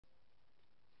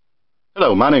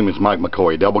Hello, my name is Mike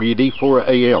McCoy,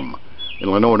 WD4AM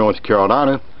in Lenore, North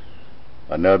Carolina.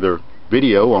 Another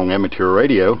video on amateur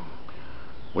radio.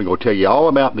 We're going to tell you all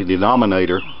about the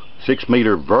Dominator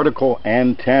 6-meter vertical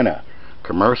antenna,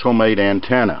 commercial made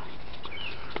antenna.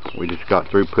 We just got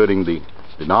through putting the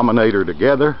Dominator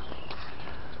together.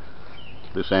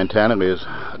 This antenna is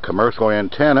a commercial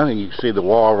antenna, and you can see the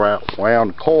wall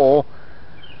round coil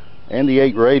and the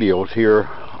 8 radials here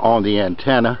on the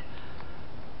antenna.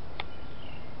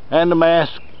 And the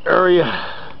mask area,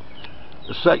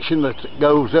 the section that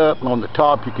goes up on the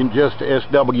top, you can adjust to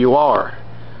SWR.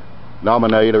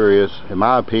 Dominator is, in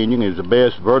my opinion, is the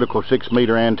best vertical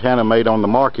 6-meter antenna made on the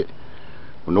market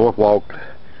from Norwalk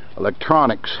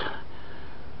Electronics.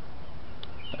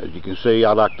 As you can see,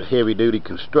 I like the heavy-duty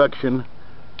construction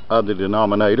of the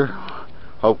Dominator.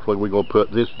 Hopefully we're going to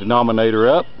put this Dominator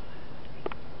up,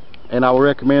 and I will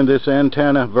recommend this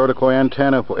antenna, vertical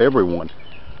antenna, for everyone.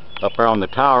 Up there on the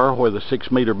tower where the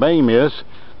 6-meter beam is,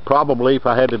 probably if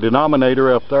I had the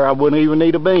Dominator up there, I wouldn't even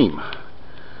need a beam.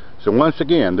 So once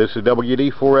again, this is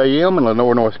WD4AM in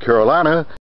Lenore, North Carolina.